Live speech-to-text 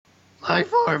Fly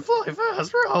far, fly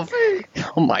fast, Ralphie.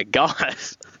 Oh my god.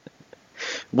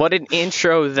 What an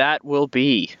intro that will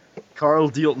be. Carl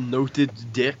Deal, noted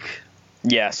dick.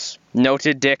 Yes,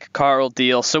 noted dick Carl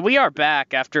Deal. So we are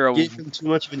back after a... Gave him too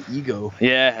much of an ego.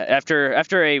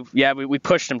 Yeah, we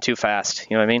pushed him too fast.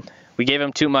 You know what I mean? We gave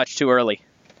him too much too early.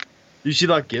 You see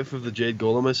that gif of the Jade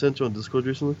Golem I sent you on Discord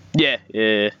recently? Yeah.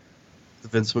 The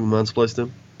Vince McMahon spliced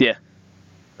him? Yeah.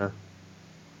 Yeah.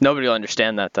 Nobody will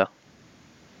understand that, though.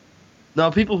 No,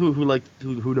 people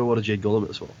who know what a Jade Golem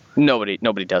is, well.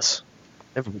 Nobody does.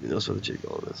 Everybody knows what a Jade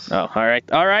Golem is. Oh,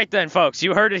 all right then, folks.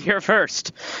 You heard it here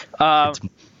first.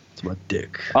 It's my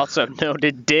dick. Also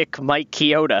noted dick Mike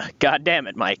Chioda. God damn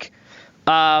it, Mike.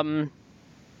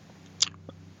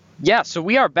 Yeah, so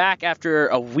we are back after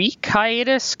a week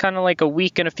hiatus, kind of like a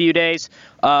week and a few days.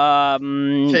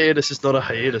 Hiatus is not a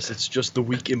hiatus, it's just the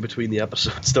week in between the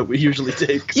episodes that we usually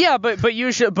take. Yeah, but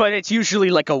it's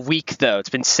usually like a week, though. It's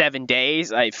been 7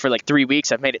 days. For like 3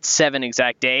 weeks, I've made it 7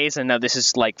 exact days, and now this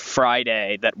is like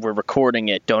Friday that we're recording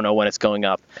it. Don't know when it's going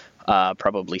up.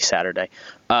 Probably Saturday.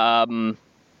 Or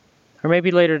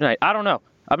maybe later tonight. I don't know.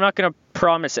 I'm not going to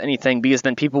promise anything because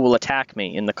then people will attack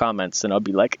me in the comments and I'll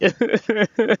be like... and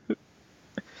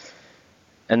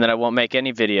then I won't make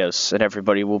any videos and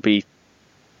everybody will be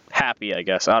happy, I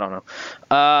guess. I don't know.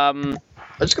 I'm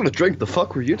just going to drink. The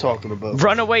fuck were you talking about?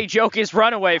 Runaway joke is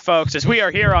runaway, folks, as we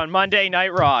are here on Monday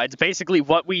Night Raw. It's basically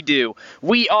what we do.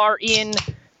 We are in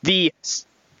the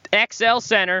XL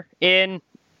Center in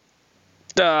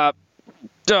Connecticut.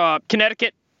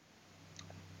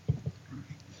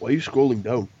 Why are you scrolling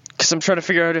down? Because I'm trying to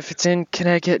figure out if it's in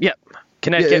Connecticut. Yep,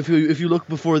 Connecticut. Yeah, if you look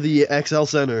before the XL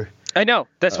Center. I know.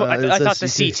 That's what I thought.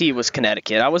 The CT was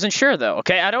Connecticut. I wasn't sure though.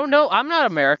 Okay, I don't know. I'm not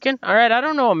American. All right, I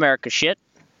don't know America shit.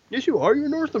 Yes, you are. You're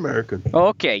North American.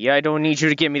 Okay, yeah, I don't need you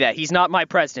to give me that. He's not my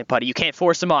president, buddy. You can't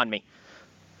force him on me.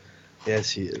 Yes,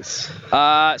 he is.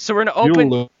 So we're gonna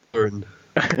open. You'll learn.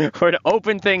 We're gonna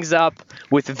open things up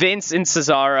with Vince and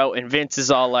Cesaro, and Vince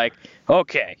is all like,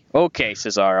 "Okay,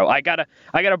 Cesaro, I gotta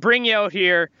bring you out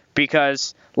here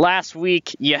because last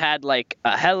week you had like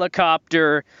a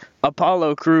helicopter,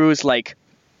 Apollo Crews like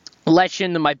let you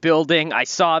into my building. I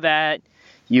saw that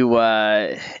you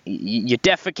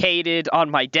defecated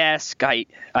on my desk. I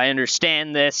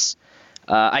understand this.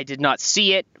 I did not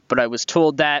see it, but I was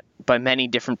told that by many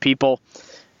different people,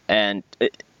 and."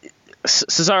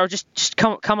 Cesaro, just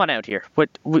come on out here.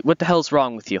 What the hell's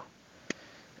wrong with you?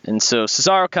 And so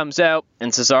Cesaro comes out,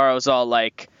 and Cesaro's all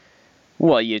like,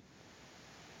 "Well, you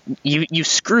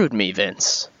screwed me,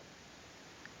 Vince."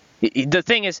 The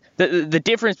thing is, the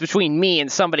difference between me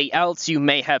and somebody else you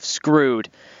may have screwed,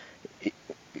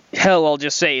 hell, I'll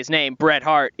just say his name, Bret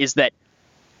Hart, is that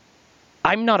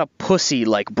I'm not a pussy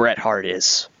like Bret Hart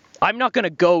is. I'm not gonna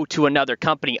go to another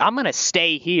company. I'm gonna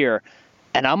stay here.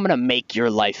 And I'm going to make your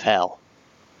life hell.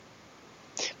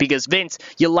 Because, Vince,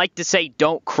 you like to say,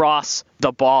 don't cross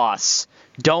the boss.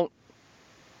 Don't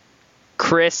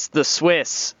Chris the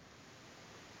Swiss.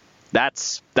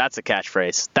 That's a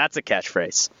catchphrase. That's a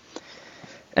catchphrase.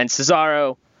 And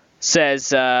Cesaro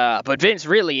says, but Vince,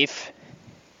 really, if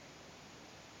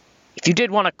you did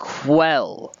want to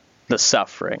quell the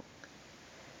suffering,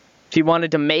 if you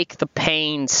wanted to make the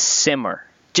pain simmer,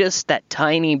 just that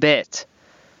tiny bit,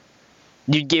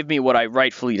 you'd give me what I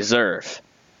rightfully deserve.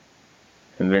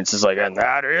 And Vince is like, and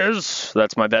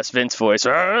that's my best Vince voice.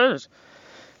 And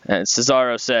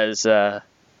Cesaro says, the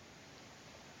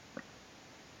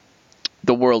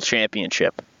World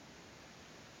Championship.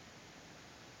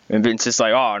 And Vince is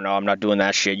like, oh, no, I'm not doing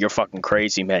that shit. You're fucking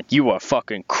crazy, man. You are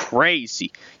fucking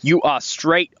crazy. You are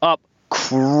straight up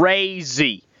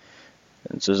crazy.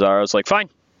 And Cesaro's like,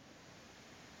 fine.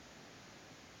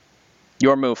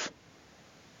 Your move.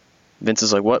 Vince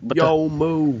is like, what?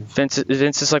 Move. Vince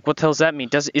is like, what the hell does that mean?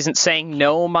 Isn't saying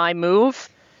no my move?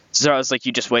 Cesaro's like,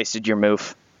 you just wasted your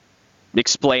move.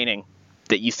 Explaining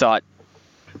that you thought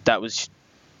that was...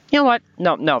 You know what?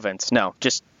 No, Vince. No,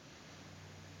 just...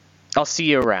 I'll see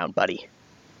you around, buddy.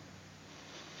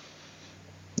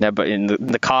 Yeah, but in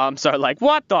the comms are like,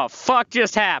 what the fuck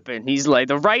just happened? He's like,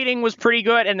 the writing was pretty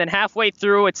good, and then halfway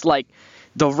through, it's like...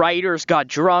 The writers got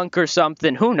drunk or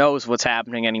something. Who knows what's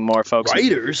happening anymore, folks?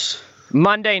 Writers?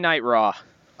 Monday Night Raw.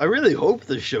 I really hope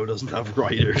this show doesn't have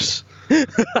writers. That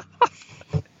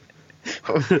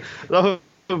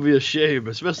would be a shame,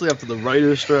 especially after the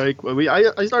writer's strike.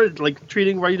 I started like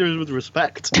treating writers with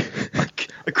respect.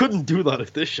 I couldn't do that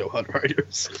if this show had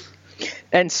writers.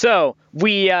 And so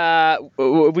we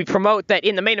promote that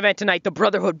in the main event tonight, the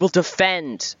Brotherhood will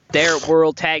defend their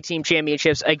World Tag Team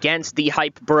Championships against the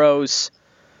Hype Bros.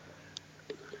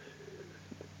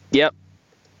 Yep,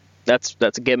 that's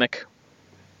a gimmick.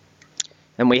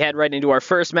 And we head right into our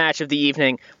first match of the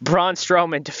evening. Braun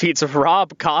Strowman defeats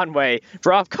Rob Conway.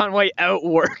 Rob Conway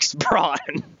outworks Braun.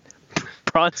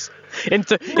 In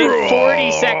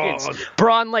 40 seconds,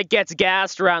 Braun gets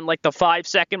gassed around the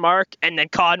 5-second mark, and then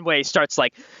Conway starts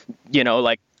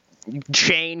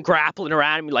chain grappling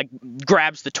around him,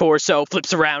 grabs the torso,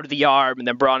 flips around to the arm, and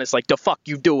then Braun is like, "The fuck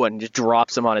you doing?" and just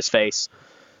drops him on his face.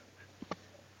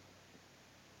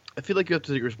 I feel like you have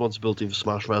to take responsibility for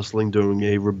Smash Wrestling doing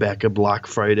a Rebecca Black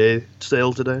Friday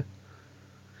sale today.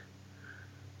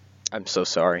 I'm so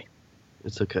sorry.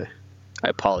 It's okay. I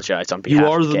apologize on behalf of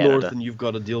Canada. You are the North, and you've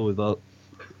got to deal with that.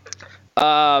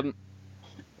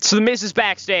 So the Miz is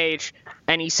backstage,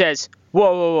 and he says,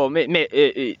 "Whoa,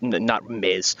 not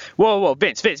Miz. Whoa,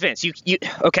 Vince, you,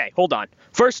 okay, hold on.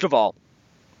 First of all,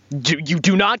 you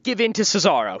do not give in to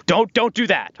Cesaro. Don't do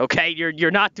that, okay?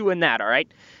 You're not doing that, all right?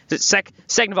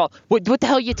 Second of all, what the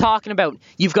hell are you talking about?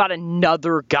 You've got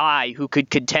another guy who could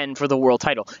contend for the world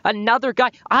title. Another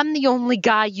guy. I'm the only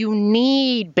guy you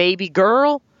need, baby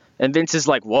girl." And Vince is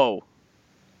like, "Whoa.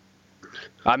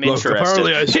 I'm interested."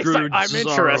 Apparently I screwed I'm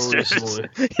Cesaro interested.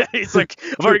 Yeah, he's like,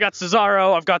 "I've already got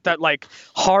Cesaro. I've got that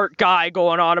heart guy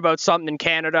going on about something in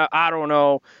Canada. I don't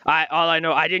know. All I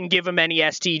know, I didn't give him any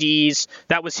STDs.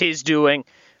 That was his doing.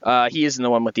 He isn't the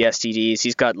one with the STDs.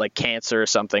 He's got cancer or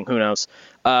something. Who knows?"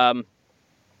 And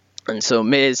so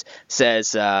Miz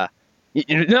says, "No,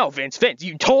 Vince,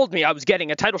 you told me I was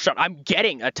getting a title shot. I'm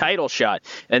getting a title shot."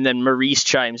 And then Maurice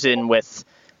chimes in with,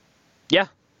 "Yeah,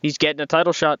 he's getting a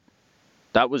title shot.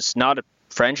 That was not a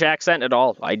French accent at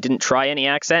all. I didn't try any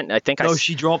accent. I think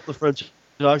she dropped the French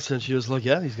accent. She was like,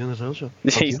 "Yeah, he's getting a title shot.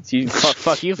 Fuck you."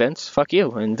 Fuck you, Vince. Fuck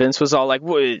you." And Vince was all like,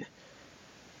 "What?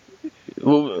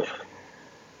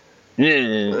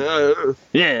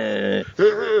 Yeah."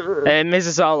 And Miz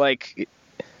is all like,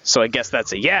 "So I guess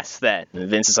that's a yes then." And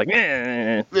Vince is like,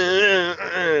 "Eh."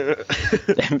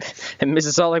 And Miz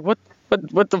is all like, what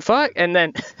the fuck?" And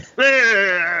then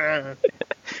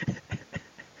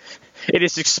it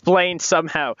is explained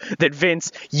somehow that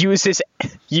Vince uses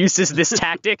this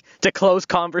tactic to close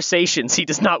conversations he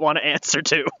does not want to answer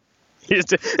to.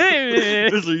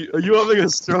 Are you having a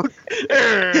stroke?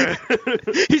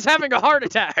 He's having a heart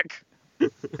attack.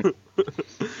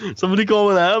 Somebody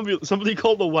call an ambulance. Somebody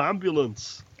call the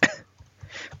ambulance.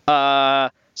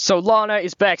 So Lana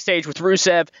is backstage with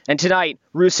Rusev, and tonight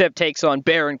Rusev takes on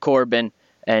Baron Corbin,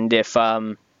 and if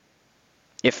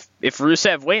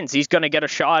Rusev wins, he's going to get a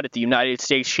shot at the United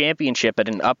States Championship at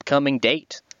an upcoming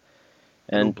date.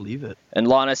 And, I don't believe it. And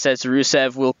Lana says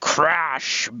Rusev will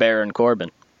crash Baron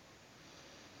Corbin.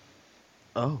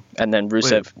 Oh. And then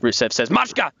Rusev says,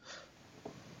 "Machka!"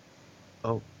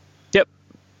 Oh. Yep.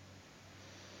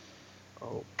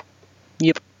 Oh.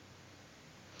 Yep.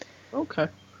 Okay.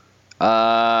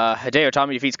 Hideo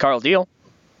Itami defeats Carl Deal.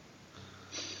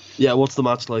 Yeah, what's the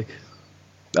match like?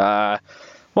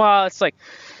 Well, it's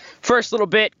first little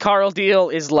bit, Carl Deal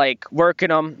is working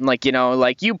him,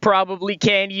 you probably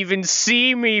can't even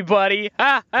see me, buddy.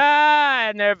 Ha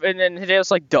ha! And then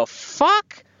Hideo's like, "The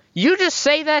fuck? You just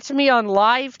say that to me on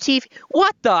live TV?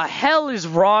 What the hell is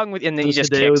wrong with?" And then he just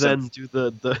kicks him.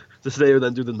 Does Hideo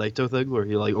then do the Naito thing where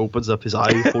he opens up his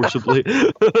eye forcibly?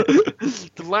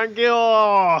 Thank you.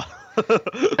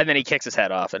 And then he kicks his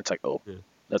head off, and it's oh, yeah.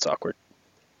 That's awkward.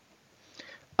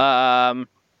 I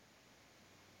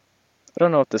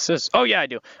don't know what this is. Oh, yeah, I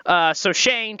do. So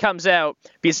Shane comes out,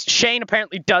 because Shane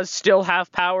apparently does still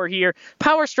have power here.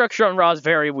 Power structure on Raw is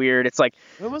very weird. It's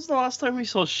when was the last time we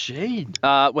saw Shane?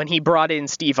 When he brought in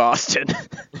Steve Austin.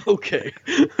 Okay.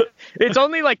 It's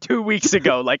only 2 weeks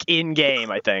ago, in-game,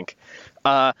 I think.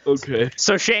 Okay.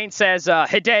 So Shane says,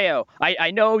 "Hideo,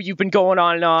 I know you've been going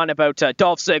on and on about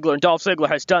Dolph Ziggler, and Dolph Ziggler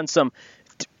has done some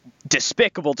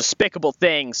despicable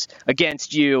things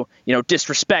against you,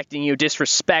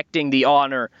 disrespecting the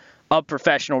honor of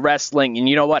professional wrestling. And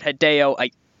you know what, Hideo,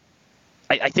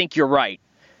 I think you're right.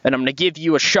 And I'm going to give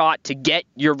you a shot to get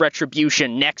your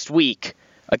retribution next week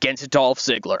against Dolph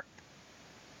Ziggler."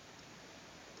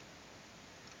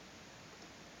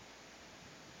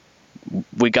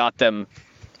 We got them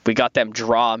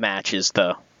draw matches,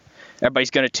 though.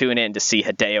 Everybody's going to tune in to see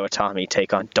Hideo Itami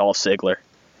take on Dolph Ziggler.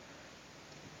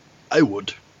 I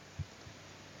would.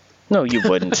 No, you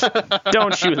wouldn't.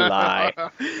 Don't you lie.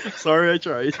 Sorry, I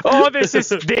tried. Oh, this is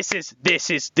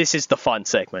the fun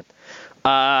segment.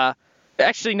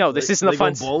 Actually, no, this isn't the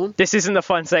fun. This isn't the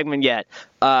fun segment yet.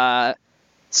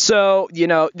 So,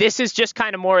 this is just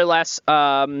kind of more or less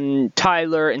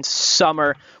Tyler and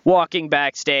Summer walking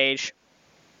backstage,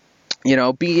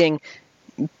 being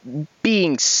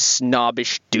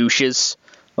snobbish douches.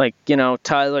 Like, you know,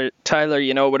 Tyler,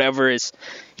 you know, whatever is,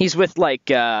 he's with like,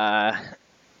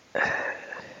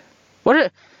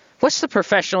 what's the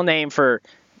professional name for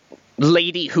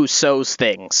lady who sews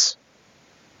things?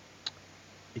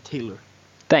 A tailor.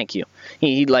 Thank you.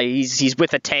 He's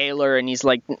with a tailor, and he's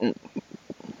like,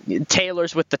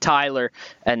 Taylor's with the Tyler,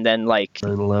 and then like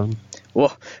 9/11.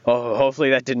 Well,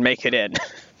 hopefully that didn't make it in.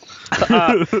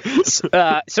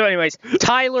 So anyways,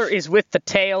 Tyler is with the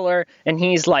tailor, and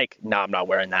he's like, no, I'm not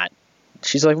wearing that.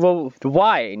 She's like, well,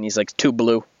 why? And he's like, too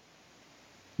blue.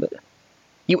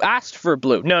 You asked for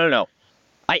blue. No.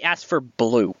 I asked for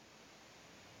blue.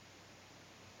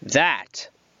 That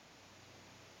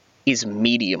is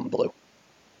medium blue.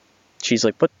 She's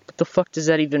like, what the fuck does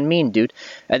that even mean, dude?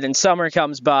 And then Summer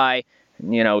comes by,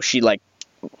 and, you know, she like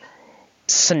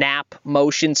snap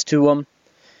motions to him,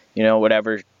 you know,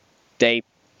 whatever.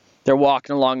 They're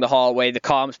walking along the hallway. The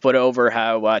comms put over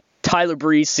how Tyler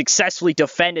Breeze successfully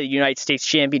defended the United States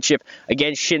Championship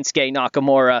against Shinsuke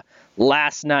Nakamura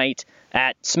last night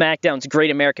at SmackDown's Great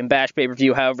American Bash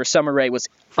pay-per-view. However, Summer Rae was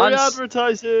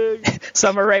advertising.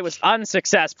 Summer Rae was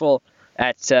unsuccessful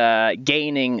at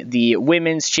gaining the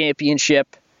women's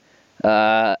championship,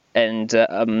 and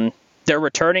they're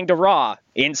returning to Raw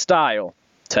in style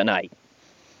tonight.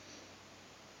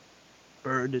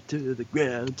 Burn it to the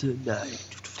ground tonight.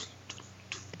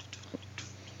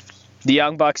 The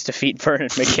Young Bucks defeat Vernon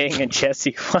McKing and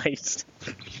Jesse White.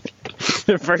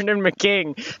 Vernon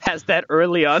McKing has that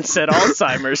early onset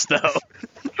Alzheimer's, though.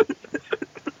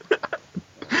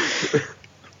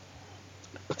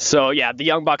 So, yeah, the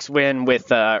Young Bucks win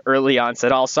with early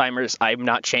onset Alzheimer's. I'm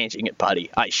not changing it, buddy.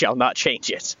 I shall not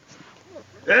change it.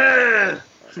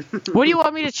 What do you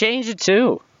want me to change it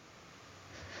to?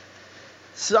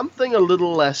 Something a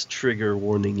little less trigger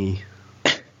warning-y.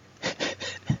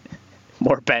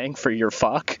 More bang for your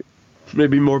fuck?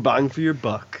 Maybe more bang for your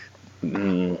buck.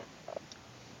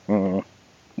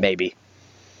 Maybe.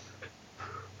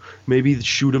 Maybe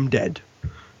shoot him dead.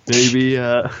 Maybe,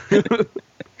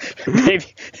 Maybe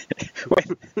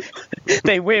when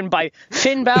they win by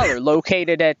Finn Balor,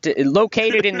 located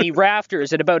in the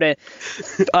rafters at about a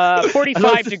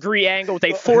 45-degree angle with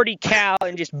a 40 cal,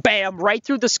 and just bam, right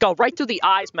through the skull, right through the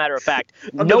eyes. Matter of fact,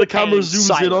 and no the camera pain, zooms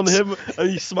silence. in on him, and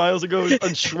he smiles and goes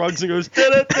and shrugs and goes.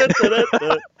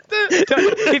 Da-da-da-da-da-da. He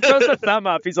throws a thumb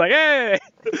up. He's like, "Hey!"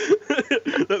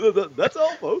 That's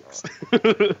all, folks.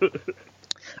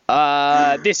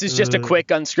 This is just a quick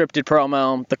unscripted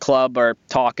promo. The club are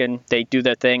talking. They do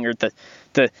their thing, or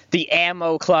the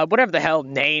Ammo Club, whatever the hell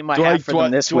name I have for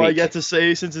them this week. Do I get to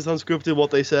say, since it's unscripted,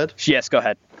 what they said? Yes, go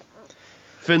ahead.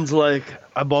 Finn's like,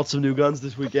 I bought some new guns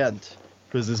this weekend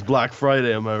because it's Black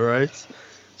Friday. Am I right?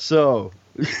 So.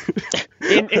 At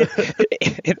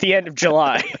the end of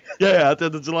July. Yeah, at the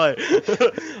end of July.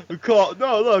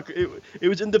 No, look, it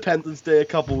was Independence Day a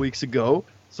couple weeks ago,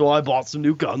 so I bought some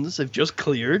new guns. They've just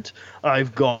cleared.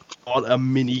 I've got a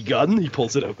mini gun. He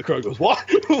pulls it out. The crowd goes, what?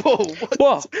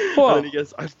 What? Whoa. And he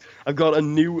goes, I've got a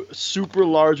new super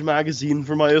large magazine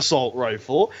for my assault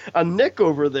rifle, and Nick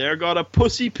over there got a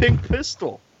pussy pink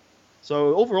pistol.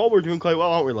 So overall, we're doing quite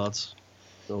well, aren't we, lads?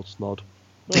 No, it's not.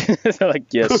 They're like,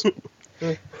 yes.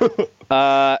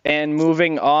 And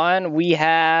moving on, we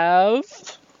have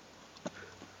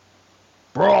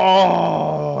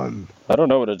Braun. I don't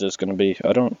know what it is going to be.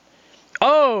 I don't.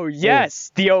 Oh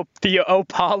yes, the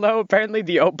Opalo. Apparently,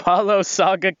 the Opalo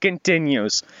saga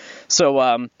continues.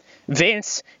 So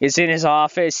Vince is in his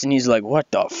office and he's like,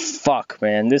 "What the fuck,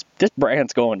 man? This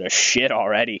brand's going to shit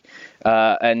already."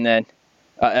 And then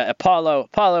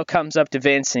Apollo comes up to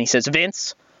Vince and he says,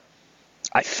 "Vince,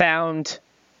 I found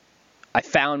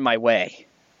my way."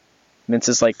 Vince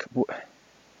is like,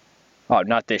 "Oh,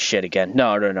 not this shit again.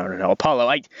 No.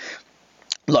 Apollo,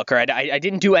 look, all right, I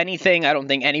didn't do anything. I don't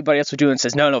think anybody else would do it." And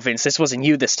says, no, Vince, this wasn't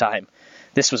you this time.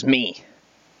 This was me.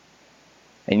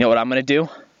 And you know what I'm going to do?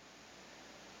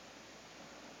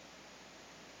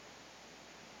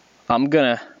 I'm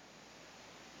going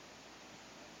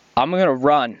to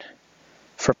run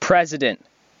for president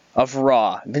of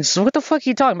Raw. Vince, what the fuck are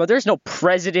you talking about? There's no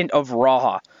president of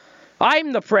Raw.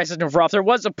 I'm the president of Raw. If there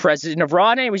was a president of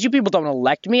Raw, anyways, you people don't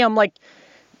elect me. I'm like,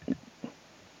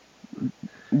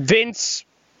 Vince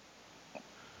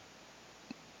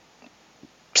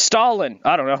Stalin.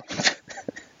 I don't know.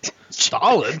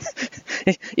 Stalin?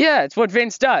 Yeah, it's what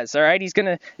Vince does, all right? He's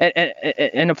going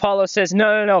to... And Apollo says,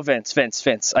 no, Vince.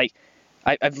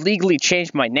 I've legally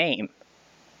changed my name.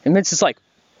 And Vince is like,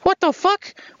 what the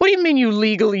fuck? What do you mean you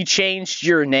legally changed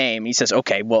your name? He says,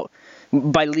 okay, well,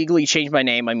 by legally change my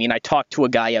name, I mean I talked to a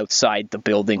guy outside the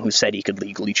building who said he could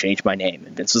legally change my name.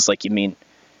 And Vince was like, you mean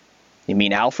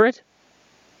Alfred?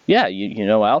 Yeah, you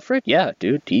know Alfred? Yeah,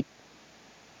 dude, he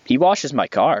washes my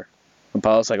car. And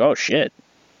Apollo's like, oh shit.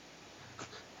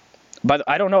 But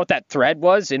I don't know what that thread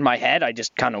was in my head. I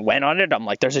just kind of went on it. I'm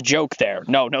like, there's a joke there.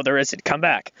 No, there isn't. Come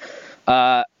back.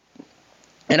 And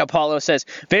Apollo says,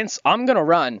 Vince, I'm going to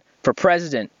run for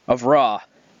president of Raw.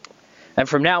 And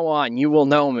from now on, you will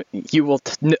know me. You will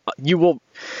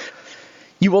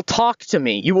talk to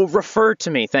me. You will refer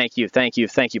to me. Thank you,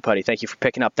 Putty. Thank you for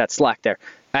picking up that slack there.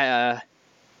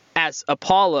 As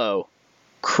Apollo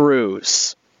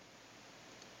Crews.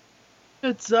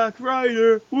 It's Zack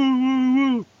Ryder. Woo,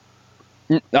 woo, woo.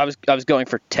 I was going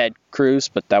for Ted Cruz,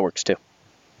 but that works too.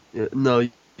 Yeah, no,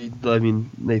 I mean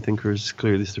Nathan Cruz is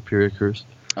clearly superior Cruz.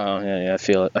 Oh yeah, I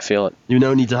feel it. You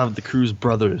now need to have the Cruz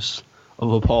brothers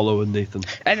of Apollo and Nathan.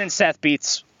 And then Seth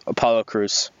beats Apollo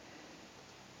Crews.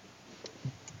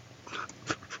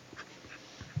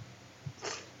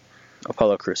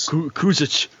 Apollo Crews.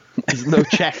 Kruzic. There's no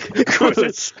check.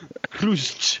 Kruzic.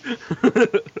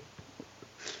 Kruzic.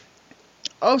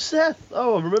 Oh, Seth.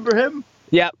 Oh, I remember him.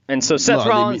 Yep, and so Seth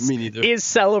Rollins me neither. is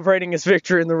celebrating his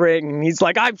victory in the ring, and he's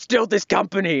like, I'm still this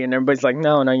company, and everybody's like,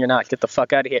 no, you're not, get the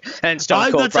fuck out of here. And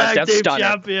Stone Cold breaks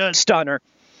down,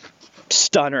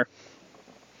 stunner.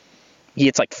 He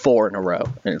hits like 4 in a row,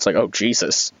 and it's like, oh,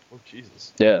 Jesus. Oh,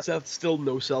 Jesus. Yeah. Seth still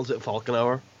no sells at Falcon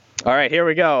Hour. All right, here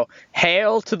we go.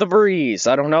 Hail to the breeze.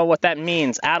 I don't know what that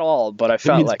means at all, but I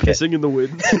felt like pissing in the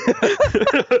wind.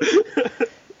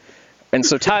 And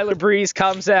so Tyler Breeze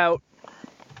comes out.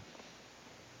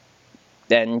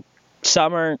 Then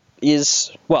Summer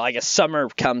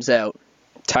comes out.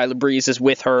 Tyler Breeze is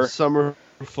with her. Summer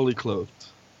fully clothed.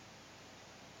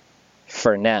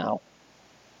 For now.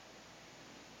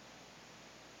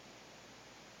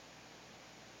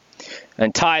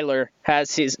 And Tyler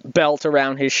has his belt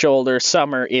around his shoulder.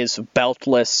 Summer is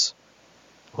beltless.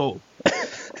 Oh.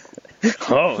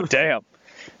 Oh, damn.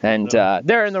 And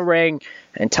they're in the ring.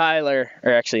 And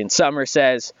Summer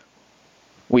says,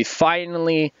 we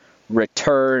finally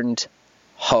returned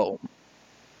home.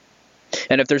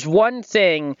 And if there's one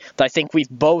thing that I think we've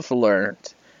both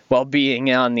learned while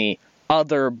being on the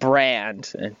other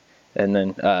brand, and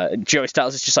then Joey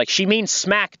Styles is just like, she means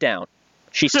SmackDown.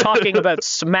 She's talking about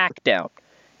SmackDown.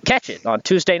 Catch it on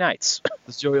Tuesday nights.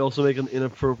 Does Joey also make an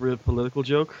inappropriate political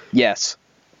joke? Yes.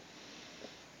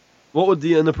 What would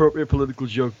the inappropriate political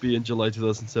joke be in July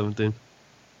 2017?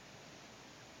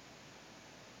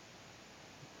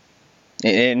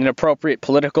 An inappropriate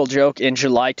political joke in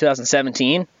July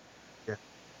 2017? Yeah.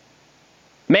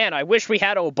 Man, I wish we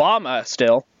had Obama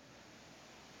still.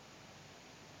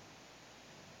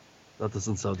 That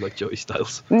doesn't sound like Joey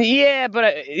Styles. Yeah, but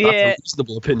That's a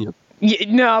reasonable opinion. Yeah,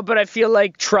 no, but I feel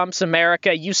like Trump's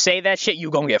America. You say that shit, you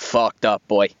gonna get fucked up,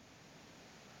 boy.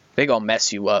 They gonna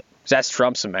mess you up. 'Cause that's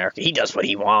Trump's America. He does what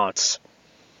he wants.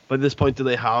 By this point, do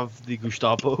they have the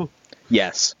Gestapo?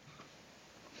 Yes.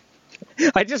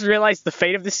 I just realized the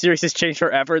fate of this series has changed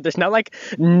forever. There's now like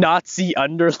Nazi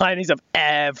underlinings of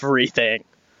everything.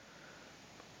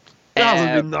 There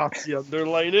hasn't been Nazi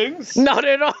underlinings. Not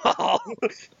at all.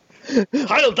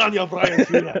 Heil Daniel Bryan.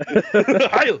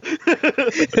 Heil.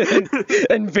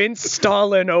 And Vince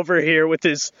Stalin over here with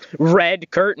his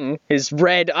red curtain, his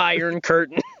red iron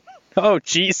curtain. Oh,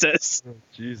 Jesus. Oh,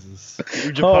 Jesus.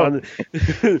 New Japan,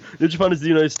 New Japan is the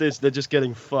United States. They're just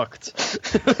getting fucked.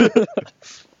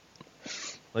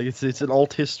 Like, it's an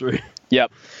alt history.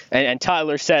 Yep. And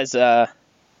Tyler says, and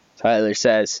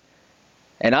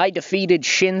I defeated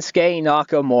Shinsuke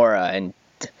Nakamura. And,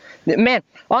 man,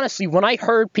 honestly, when I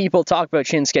heard people talk about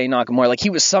Shinsuke Nakamura, like he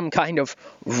was some kind of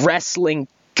wrestling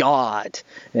god.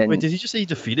 And wait, did he just say he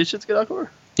defeated Shinsuke Nakamura?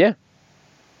 Yeah.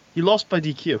 He lost by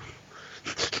DQ.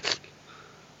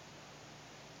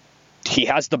 He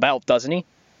has the belt, doesn't he?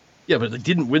 Yeah, but he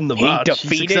didn't win the match. He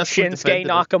defeated Shinsuke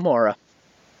Nakamura.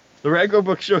 The Rango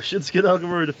book shows Shinsuke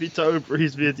Nakamura defeat Tyler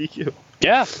Breeze via DQ.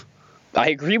 Yeah, I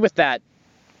agree with that.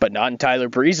 But not in Tyler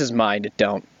Breeze's mind, it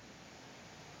don't.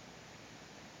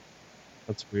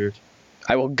 That's weird.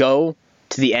 I will go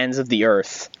to the ends of the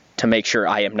earth to make sure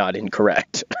I am not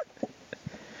incorrect.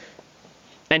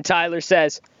 And Tyler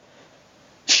says,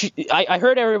 I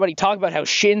heard everybody talk about how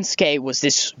Shinsuke was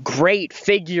this great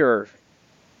figure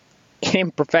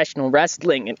in professional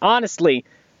wrestling, and honestly,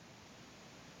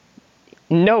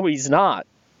 no, he's not.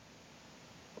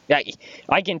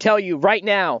 I can tell you right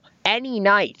now, any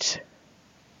night,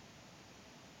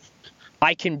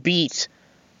 I can beat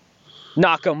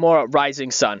Nakamura.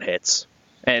 Rising Sun hits.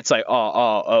 And it's like, what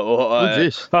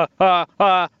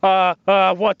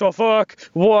the fuck?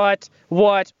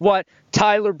 What?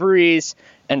 Tyler Breeze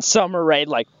and Summer Rae,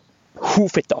 like,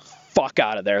 hoof it the fuck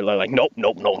out of there. They're like, nope,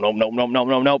 nope, nope, nope, nope, nope, nope,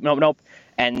 nope, nope, nope, nope.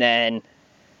 And then...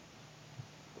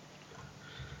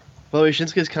 By the way,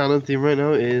 Shinsuke's canon theme right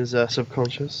now is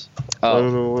Subconscious. So I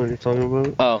don't know what you're talking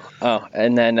about. Oh.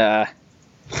 And then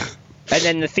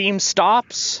the theme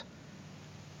stops.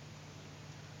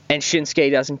 And Shinsuke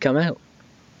doesn't come out.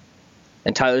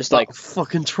 And Tyler's like...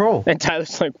 fucking troll. And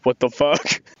Tyler's like, what the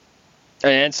fuck?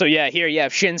 And so, yeah, here you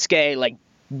have Shinsuke, like,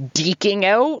 deking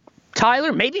out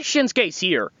Tyler. Maybe Shinsuke's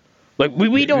here. Like,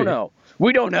 we don't know.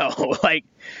 We don't know. Like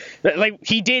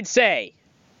he did say...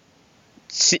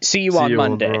 See you on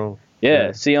Monday.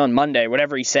 Yeah, see you on Monday,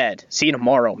 whatever he said. See you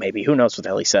tomorrow, maybe. Who knows what the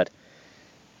hell he said?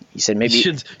 He said maybe...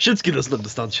 Shinsuke doesn't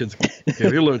understand Shinsuke. Okay,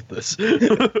 we learned this.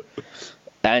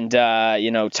 And,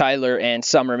 Tyler and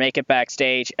Summer make it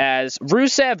backstage as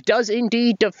Rusev does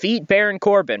indeed defeat Baron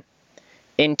Corbin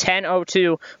in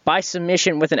 10:02 by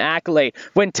submission with an accolade.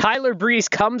 When Tyler Breeze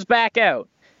comes back out,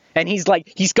 and he's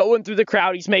going through the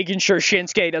crowd, he's making sure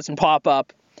Shinsuke doesn't pop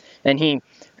up, and he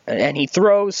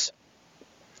throws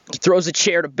a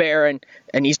chair to Baron,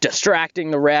 and he's distracting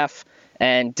the ref,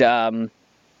 and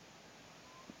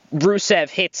Rusev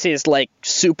hits his,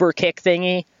 super kick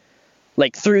thingy,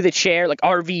 through the chair,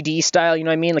 RVD style, you know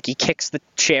what I mean? He kicks the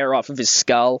chair off of his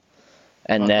skull,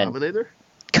 and then... Dominator?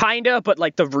 Kinda, but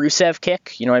the Rusev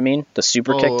kick, you know what I mean? The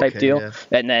super kick type deal. Yeah.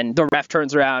 And then the ref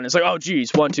turns around and it's like, oh,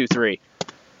 geez, 1, 2, 3.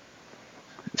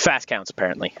 Fast counts,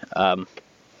 apparently.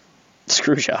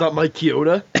 Screw job. Is that Mike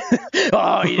Chioda?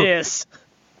 Oh, yes.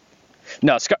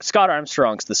 No, Scott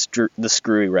Armstrong's the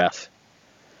screwy ref.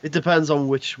 It depends on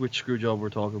which screw job we're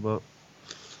talking about.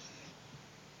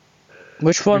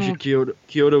 Which one?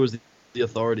 Chioda was the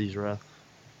authorities ref.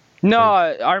 No,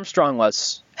 Armstrong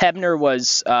was. Hebner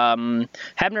was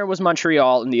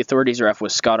Montreal, and the authorities ref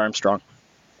was Scott Armstrong.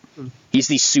 He's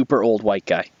the super old white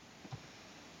guy.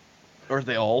 Aren't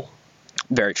they all?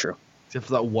 Very true. Except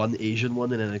for that one Asian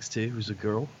one in NXT who's a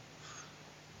girl.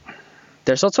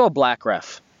 There's also a black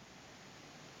ref.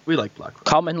 We like black ref.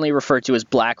 Commonly referred to as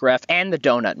black ref, and the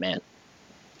Donut Man.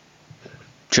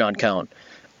 John Cohn.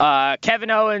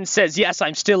 Kevin Owens says, yes,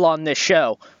 I'm still on this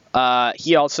show.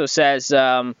 He also says,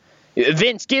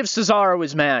 Vince, give Cesaro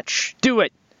his match. Do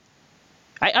it.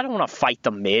 I don't want to fight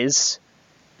The Miz.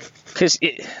 Because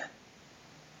it's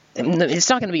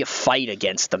not going to be a fight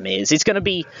against The Miz. It's going to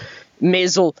be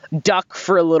Miz will duck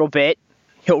for a little bit.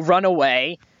 He'll run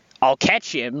away. I'll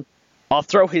catch him. I'll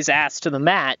throw his ass to the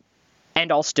mat.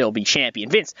 And I'll still be champion.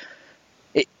 Vince,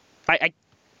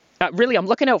 really, I'm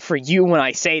looking out for you when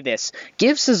I say this.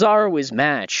 Give Cesaro his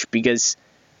match, because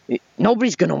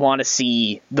nobody's going to want to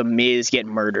see The Miz get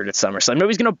murdered at SummerSlam.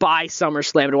 Nobody's going to buy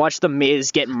SummerSlam to watch The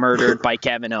Miz get murdered by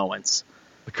Kevin Owens.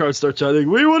 The crowd start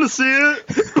chanting, we want to see it!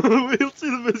 We'll see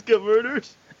The Miz get murdered!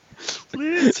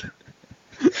 Please!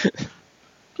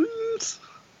 Please!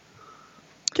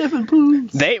 Kevin,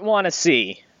 please! They want to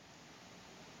see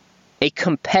a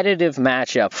competitive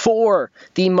matchup for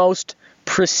the most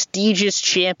prestigious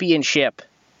championship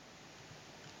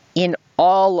in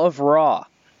all of Raw.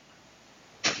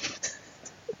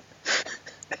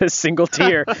 A single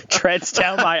tear treads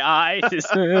down my eye.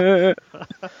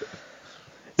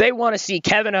 They want to see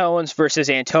Kevin Owens versus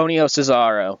Antonio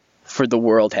Cesaro for the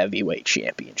World Heavyweight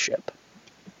Championship.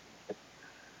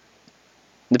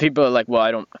 The people are like, well, I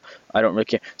don't really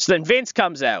care. So then Vince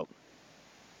comes out.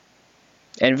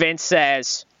 And Vince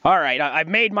says, all right, I've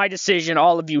made my decision.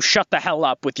 All of you shut the hell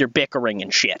up with your bickering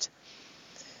and shit.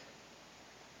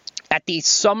 At the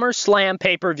SummerSlam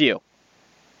pay-per-view,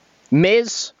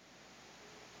 Miz,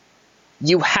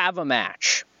 you have a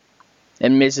match.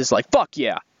 And Miz is like, fuck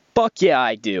yeah,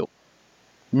 I do.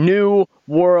 New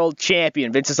world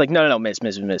champion. Vince is like, no,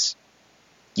 Miz.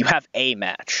 You have a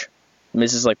match.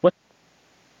 Miz is like, what?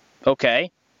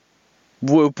 Okay.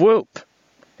 Whoop, whoop.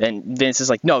 And Vince is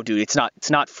like, no, dude, it's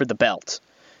not for the belt.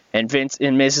 And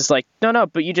Miz is like, no,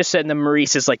 but you just said, and then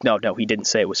Maurice is like, no, he didn't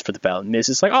say it was for the belt. And Miz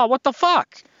is like, oh, what the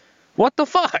fuck? What the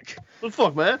fuck? What the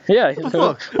fuck, man? Yeah. What the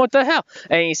fuck? What the hell?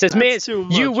 And he says, That's Miz,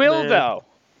 much, you will, man. though,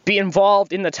 be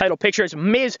involved in the title pictures.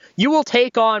 Miz, you will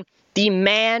take on the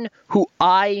man who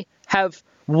I have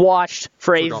watched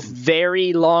for a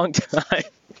very long time.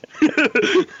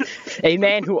 A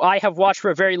man who I have watched for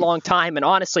a very long time, and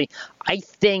honestly, I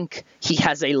think he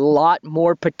has a lot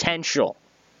more potential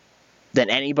than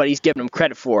anybody's given him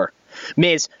credit for.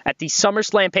 Miz, at the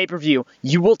SummerSlam pay-per-view,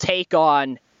 you will take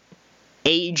on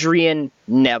Adrian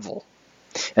Neville.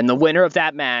 And the winner of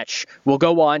that match will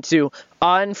go on to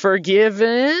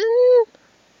Unforgiven?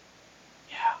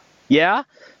 Yeah?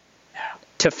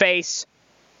 To face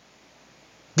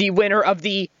the winner of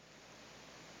the...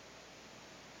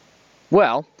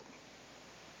 Well,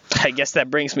 I guess that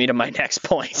brings me to my next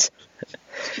point.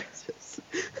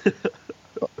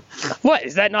 What?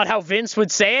 Is that not how Vince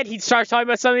would say it? He'd start talking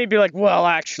about something, he'd be like, well,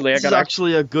 actually, He's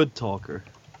actually a good talker.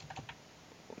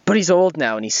 But he's old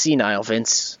now, and he's senile,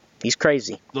 Vince. He's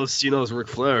crazy. No, Cena's Ric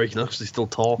Flair. He can actually still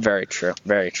talk. Very true.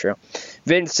 Very true.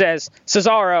 Vince says,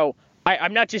 Cesaro,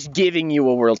 I'm not just giving you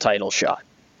a world title shot.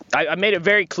 I made it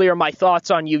very clear my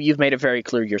thoughts on you. You've made it very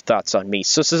clear your thoughts on me.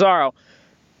 So, Cesaro,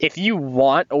 if you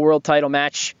want a world title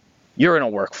match, you're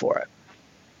going to work for it.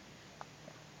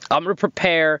 I'm going to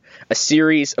prepare a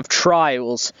series of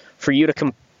trials for you to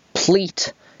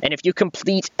complete. And if you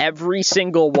complete every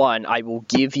single one, I will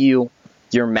give you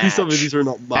your match. Please tell me these are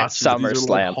not matches. SummerSlam. These are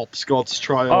like hopscotch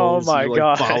trials. Oh my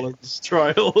god! Balance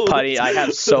trials. Buddy, I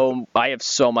have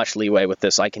so much leeway with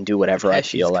this. I can do whatever I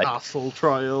feel like. Castle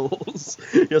trials.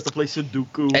 He has to play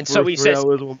Sudoku. And so he says,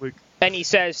 hours 1 week. and he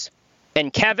says,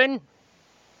 and Kevin,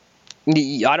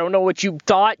 I don't know what you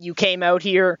thought. You came out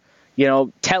here,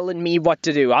 telling me what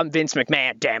to do. I'm Vince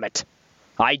McMahon. Damn it,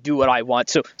 I do what I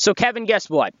want. So Kevin, guess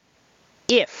what?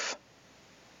 If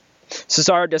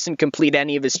Cesaro doesn't complete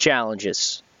any of his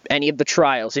challenges, any of the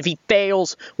trials, if he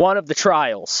fails one of the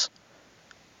trials,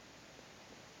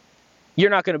 you're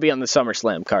not going to be on the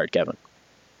SummerSlam card, Kevin.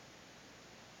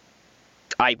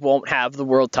 I won't have the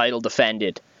world title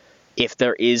defended if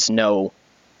there is no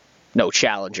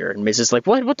challenger. And Miz is like,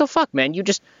 what the fuck, man? You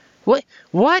just, what?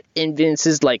 And Vince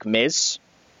is like, Miz,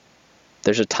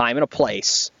 there's a time and a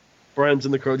place. Brian's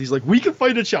in the crowd. He's like, we can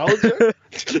fight a challenger.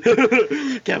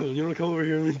 Kevin, you want to come over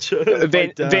here and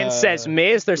Vince says,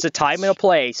 Miz, there's a time and a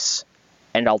place,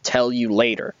 and I'll tell you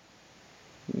later.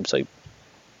 It's like,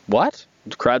 what?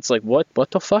 The crowd's like,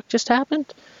 what the fuck just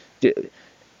happened?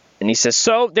 And he says,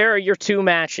 so there are your two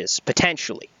matches,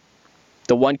 potentially.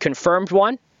 The one confirmed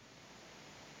one.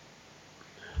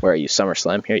 Where are you,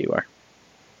 SummerSlam? Here you are.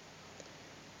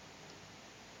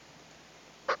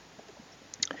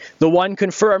 The one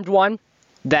confirmed one,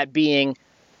 that being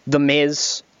The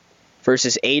Miz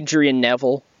versus Adrian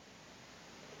Neville.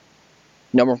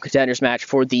 Number one contenders match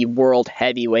for the World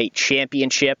Heavyweight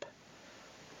Championship.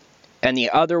 And the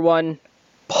other one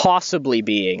possibly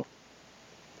being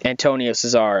Antonio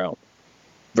Cesaro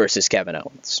versus Kevin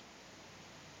Owens.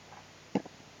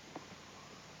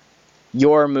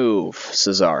 Your move,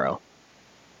 Cesaro.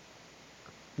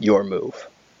 Your move.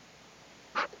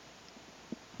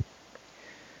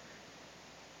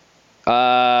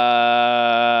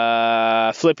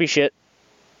 Flippy shit.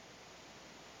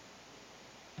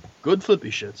 Good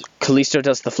flippy shit. Kalisto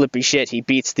does the flippy shit. He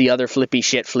beats the other flippy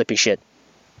shit. Flippy.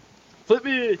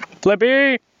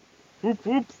 Flippy! Whoop,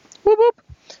 whoop. Whoop, whoop.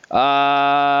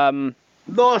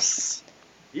 Los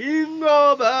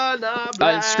Ingobernables.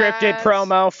 Unscripted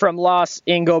promo from Los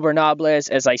Ingobernables,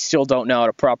 as I still don't know how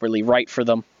to properly write for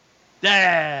them.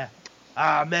 De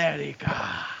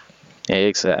America.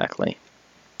 Exactly.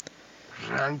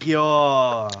 Thank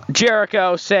you.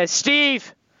 Jericho says,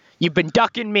 Steve, you've been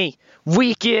ducking me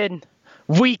week in,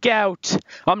 week out.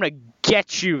 I'm going to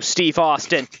get you, Steve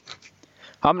Austin.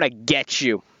 I'm going to get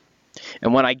you.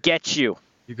 And when I get you...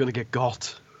 You're going to get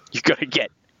got. You're going to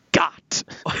get got.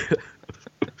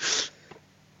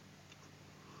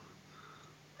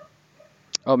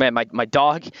 Oh, man, my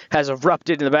dog has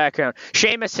erupted in the background.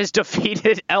 Sheamus has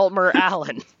defeated Elmer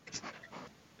Allen.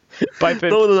 No,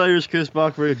 an Irish curse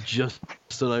back for just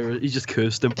an Irish. He just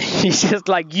cursed him. He's just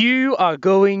like, you are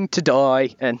going to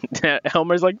die. And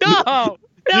Elmer's like, no!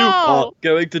 You are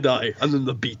going to die. And then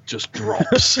the beat just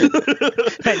drops.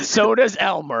 And so does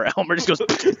Elmer. Elmer just goes...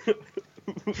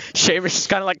 Sheamus just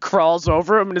kind of like crawls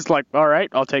over him and is like, all right,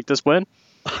 I'll take this win.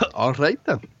 All right,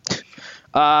 then.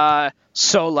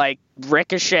 So, like,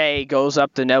 Ricochet goes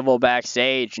up to Neville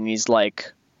backstage and he's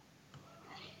like...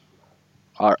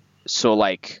 So,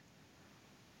 like...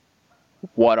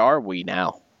 What are we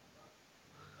now?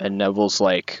 And Neville's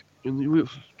like...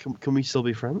 Can we still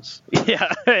be friends?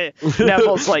 Yeah.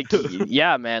 Neville's like,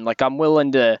 yeah, man, like, I'm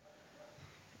willing to...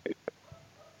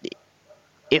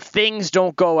 If things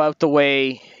don't go out the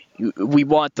way we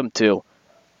want them to,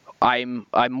 I'm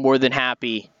more than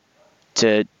happy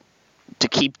to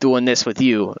keep doing this with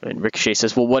you. And Ricochet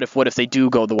says, well, what if they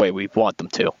do go the way we want them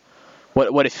to?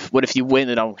 What if you win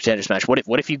the number one contenders match?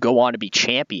 What if you go on to be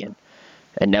champion?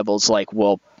 And Neville's like,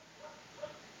 well,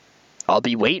 I'll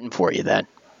be waiting for you then.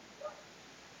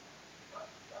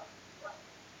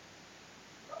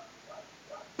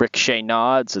 Ricochet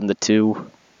nods, and the two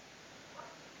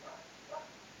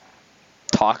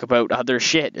talk about other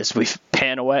shit as we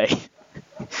pan away.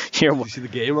 Here, did you see the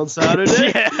game on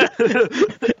Saturday? Yeah.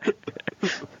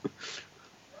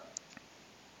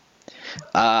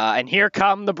 And here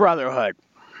come the Brotherhood.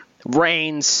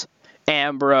 Reigns,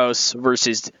 Ambrose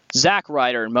versus Zack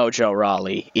Ryder and Mojo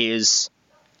Rawley is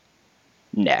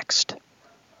next.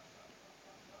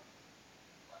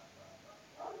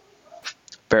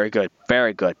 Very good.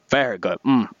 Very good. Very good.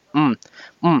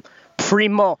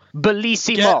 Primo.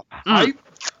 Bellissimo.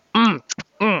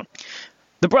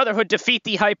 The Brotherhood defeat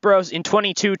the Hype Bros in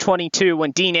 22-22 when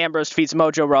Dean Ambrose defeats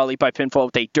Mojo Rawley by pinfall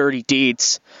with a Dirty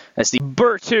Deeds as the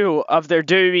Burr2 of their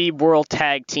WWE World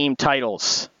Tag Team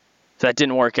titles. If that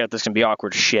didn't work out, this is going to be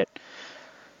awkward as shit.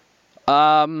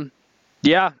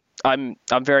 Yeah, I'm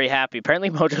very happy. Apparently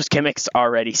Mojo's gimmick's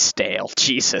already stale.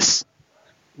 Jesus.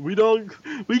 We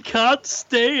can't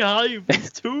stay hype.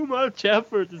 It's too much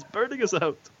effort. It's burning us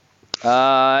out.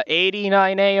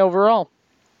 89A overall.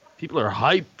 People are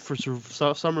hyped for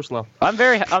SummerSlam. I'm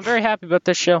very happy about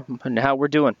this show and how we're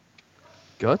doing.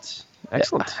 Guts.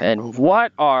 Excellent. And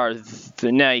what are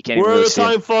now you can't even We're really out of see it.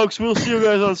 time, folks. We'll see you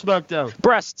guys on SmackDown.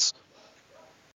 Breasts.